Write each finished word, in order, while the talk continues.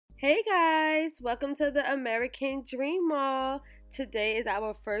Hey guys, welcome to the American Dream Mall. Today is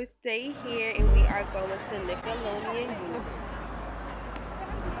our first day here and we are going to Nickelodeon Universe.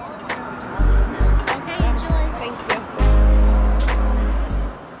 Okay, enjoy. Thank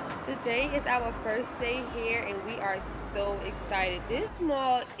you. Today is our first day here and we are so excited. This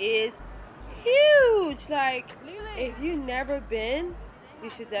mall is huge. Like, if you've never been, you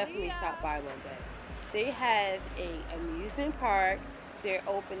should definitely stop by one day. They have an amusement park. They're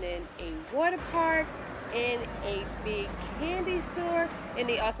opening a water park and a big candy store, and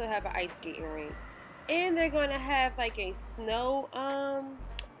they also have an ice skating rink. And they're going to have like a snow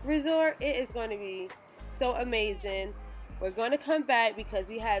resort. It is going to be so amazing. We're going to come back because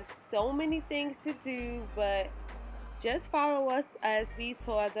we have so many things to do, but just follow us as we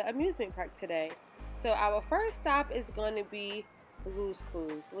tour the amusement park today. So our first stop is going to be Blue's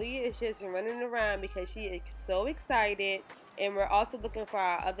Clues. Leah is just running around because she is so excited, and we're also looking for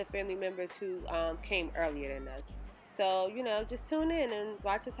our other family members who came earlier than us. So, you know, just tune in and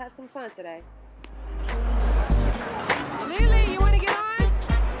watch us have some fun today. Lily, you want to get on?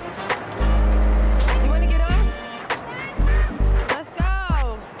 You want to get on? Let's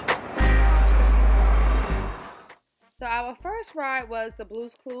go. So our first ride was the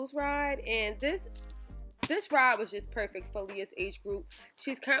Blue's Clues ride, and this ride was just perfect for Leah's age group.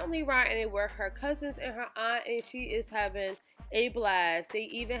 She's currently riding it with her cousins and her aunt, and she is having a blast. They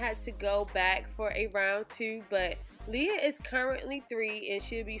even had to go back for a round 2, but Leah is currently 3 and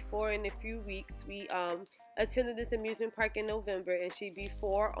she'll be 4 in a few weeks. We attended this amusement park in November and she'll be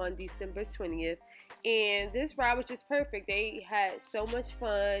 4 on December 20th. And this ride was just perfect. They had so much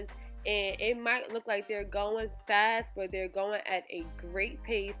fun, and it might look like they're going fast, but they're going at a great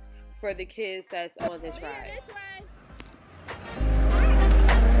pace for the kids that's on this ride.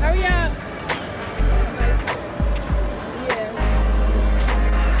 Hurry up. Yeah.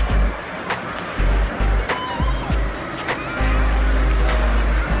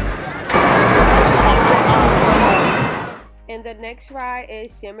 And the next ride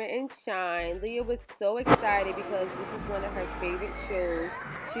is Shimmer and Shine. Leah was so excited because this is one of her favorite shows.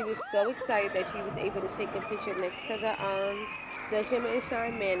 She was so excited that she was able to take a picture next to the Shimmer and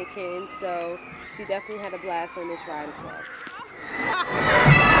Shine mannequin, so she definitely had a blast on this ride as well.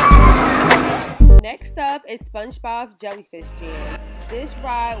 Next up is SpongeBob Jellyfish Jam. This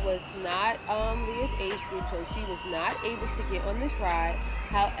ride was not Leah's age group, so she was not able to get on this ride.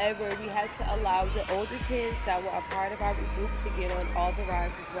 However, we had to allow the older kids that were a part of our group to get on all the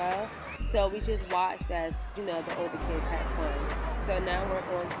rides as well. So we just watched as, you know, the older kids had fun. So now we're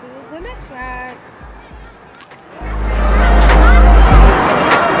on to the next ride.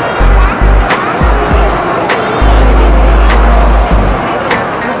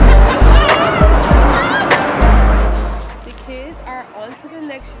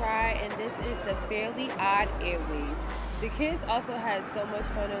 And this is the Fairly Odd Airways. The kids also had so much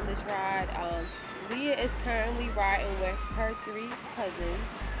fun on this ride. Leah is currently riding with her 3 cousins.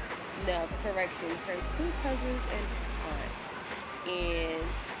 No, correction, her 2 cousins and aunt. And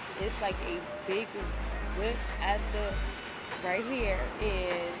it's like a big whip at the right here.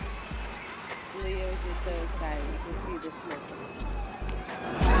 And Leah was just so excited. You can see the smoking.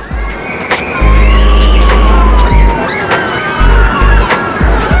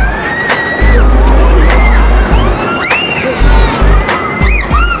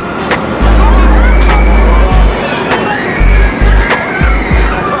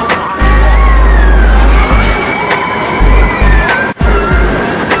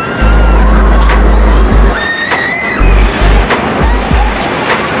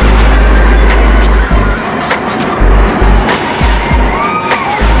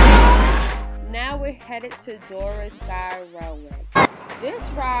 Headed to Dora's Sky Railway. This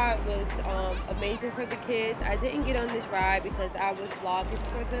ride was amazing for the kids. I didn't get on this ride because I was vlogging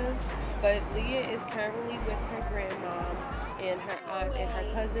for them, but Leah is currently with her grandmom and her aunt and her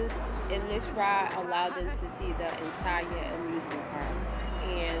cousins, and this ride allowed them to see the entire amusement park,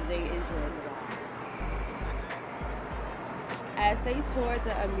 and they enjoyed the ride. As they toured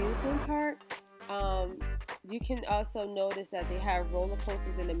the amusement park, you can also notice that they have roller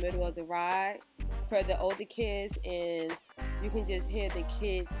coasters in the middle of the ride for the older kids, and you can just hear the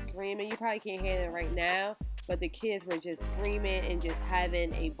kids screaming. You probably can't hear them right now, but the kids were just screaming and just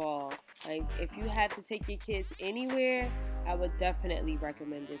having a ball. Like, if you had to take your kids anywhere, I would definitely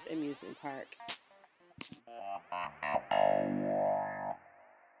recommend this amusement park.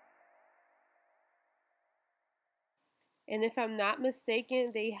 And if I'm not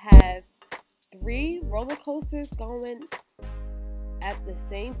mistaken, they have 3 roller coasters going at the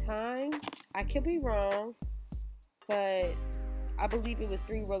same time. I could be wrong, but I believe it was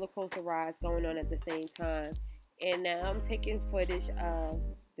 3 roller coaster rides going on at the same time. And now I'm taking footage of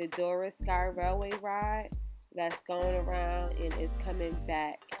the Dora Sky Railway ride that's going around and is coming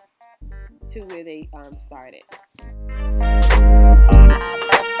back to where they started.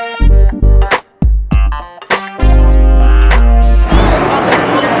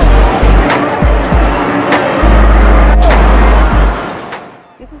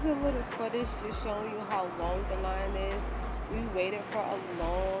 This is a little footage just showing you how long the line is. We waited for a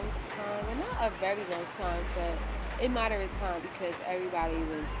long time, and not a very long time, but a moderate time because everybody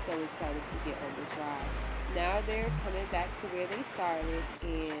was so excited to get on this ride. Now they're coming back to where they started,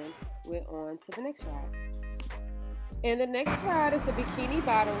 and we're on to the next ride. And the next ride is the Bikini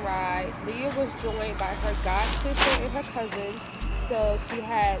Bottom ride. Leah was joined by her god sister and her cousins, so she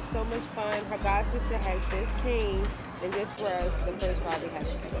had so much fun. Her god sister had just came, and this was the first ride they had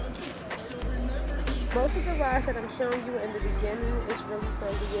together. Most of the rides that I'm showing you in the beginning is really for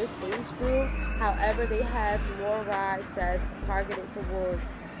Leah's age group. However, they have more rides that's targeted towards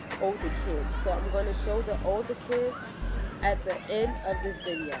older kids. So I'm going to show the older kids at the end of this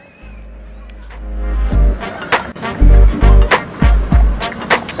video.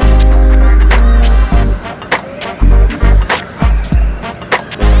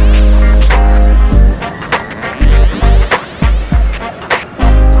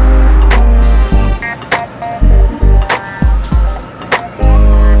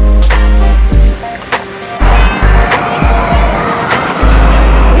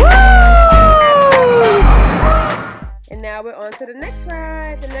 We're on to the next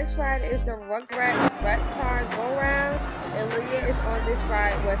ride. The next ride is the Rugrats Reptar Go Round, and Leah is on this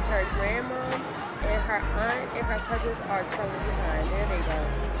ride with her grandma, and her aunt and her cousins are trailing behind. There they go.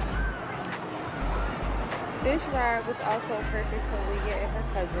 This ride was also perfect for Leah and her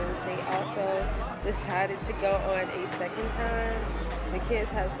cousins. They also decided to go on a second time. The kids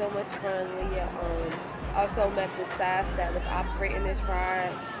had so much fun. Leah also met the staff that was operating this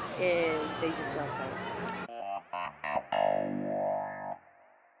ride, and they just loved her.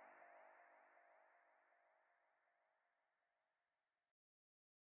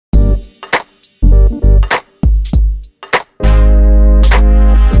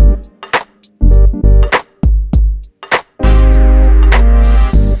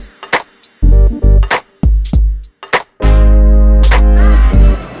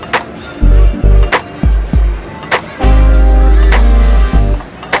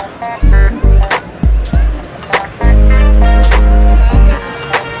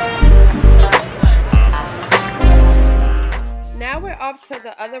 To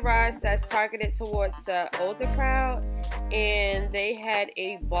the other rides that's targeted towards the older crowd, and they had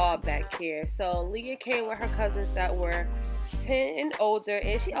a ball back here. So Leah came with her cousins that were 10 and older,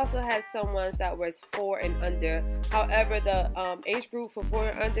 and she also had some ones that was 4 and under. However, the age group for 4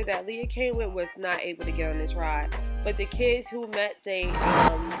 and under that Leah came with was not able to get on this ride, but the kids who met the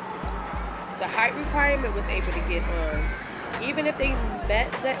height requirement was able to get on. Even if they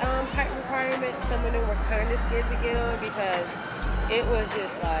met the height requirement, some of them were kind of scared to get on because it was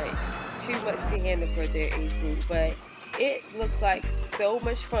just like too much to handle for their age group. But it looks like so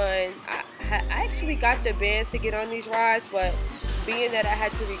much fun. I actually got the band to get on these rides, but being that I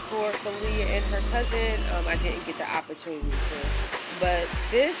had to record for Leah and her cousin, I didn't get the opportunity to. But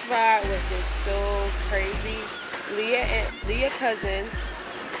this ride was just so crazy. Leah cousin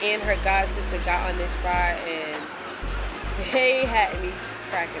and her god sister got on this ride, and they had me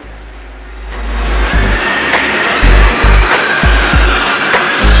cracking up.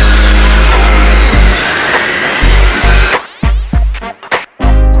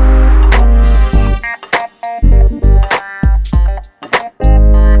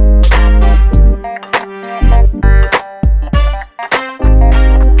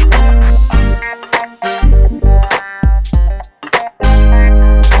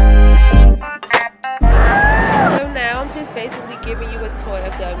 Giving you a tour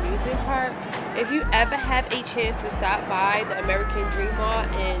of the amusement park. If you ever have a chance to stop by the American Dream Mall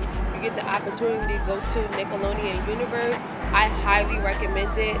and you get the opportunity to go to Nickelodeon Universe, I highly recommend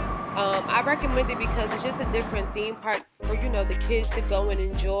it. I recommend it because it's just a different theme park for, you know, the kids to go and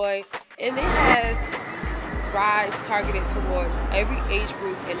enjoy, and they have rides targeted towards every age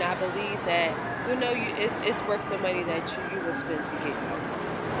group, and I believe that, you know, it's worth the money that you will spend to get here.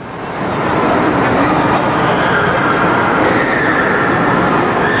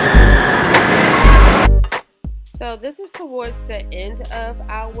 So this is towards the end of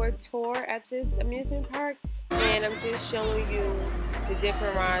our tour at this amusement park, and I'm just showing you the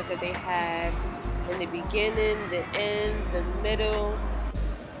different rides that they have in the beginning, the end, the middle.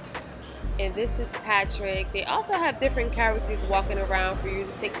 And this is Patrick. They also have different characters walking around for you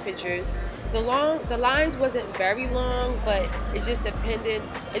to take pictures. The lines wasn't very long, but it just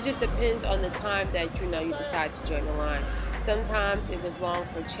depends on the time that you decide to join the line. Sometimes it was long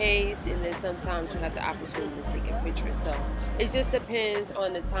for chase, and then sometimes you have the opportunity to take a picture. So it just depends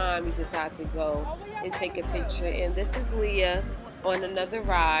on the time you decide to go and take a picture. And this is Leah on another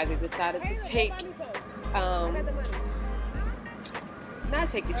ride. They decided to take not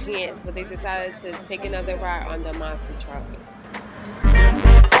take a chance, but they decided to take another ride on the monster truck.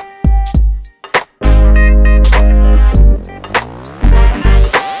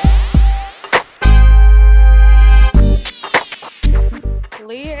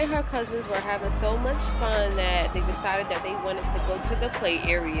 Leah and her cousins were having so much fun that they decided that they wanted to go to the play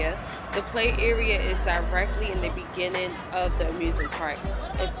area. The play area is directly in the beginning of the amusement park.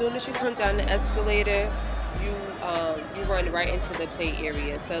 As soon as you come down the escalator, you run right into the play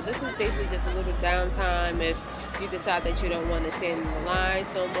area. So this is basically just a little downtime if you decide that you don't want to stand in the lines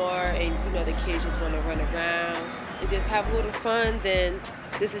no more, and the kids just want to run around and just have a little fun. Then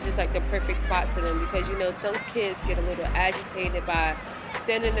this is just like the perfect spot to them, because some kids get a little agitated by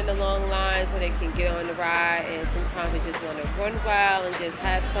standing in the long line so they can get on the ride, and sometimes they just want to run wild and just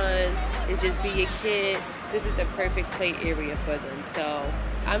have fun and just be a kid. This is the perfect play area for them. So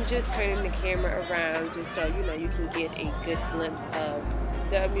I'm just turning the camera around just so you can get a good glimpse of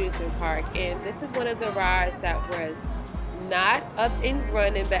the amusement park. And this is one of the rides that was not up and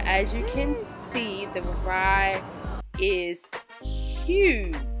running, but as you can see, the ride is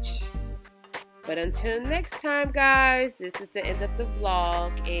huge. But until next time, guys, this is the end of the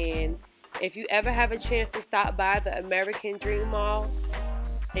vlog. And if you ever have a chance to stop by the American Dream Mall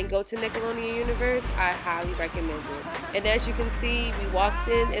and go to Nickelodeon Universe, I highly recommend it. And as you can see, we walked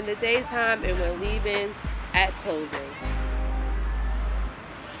in the daytime and we're leaving at closing.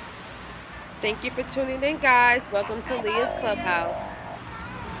 Thank you for tuning in, guys. Welcome to Leah's Clubhouse.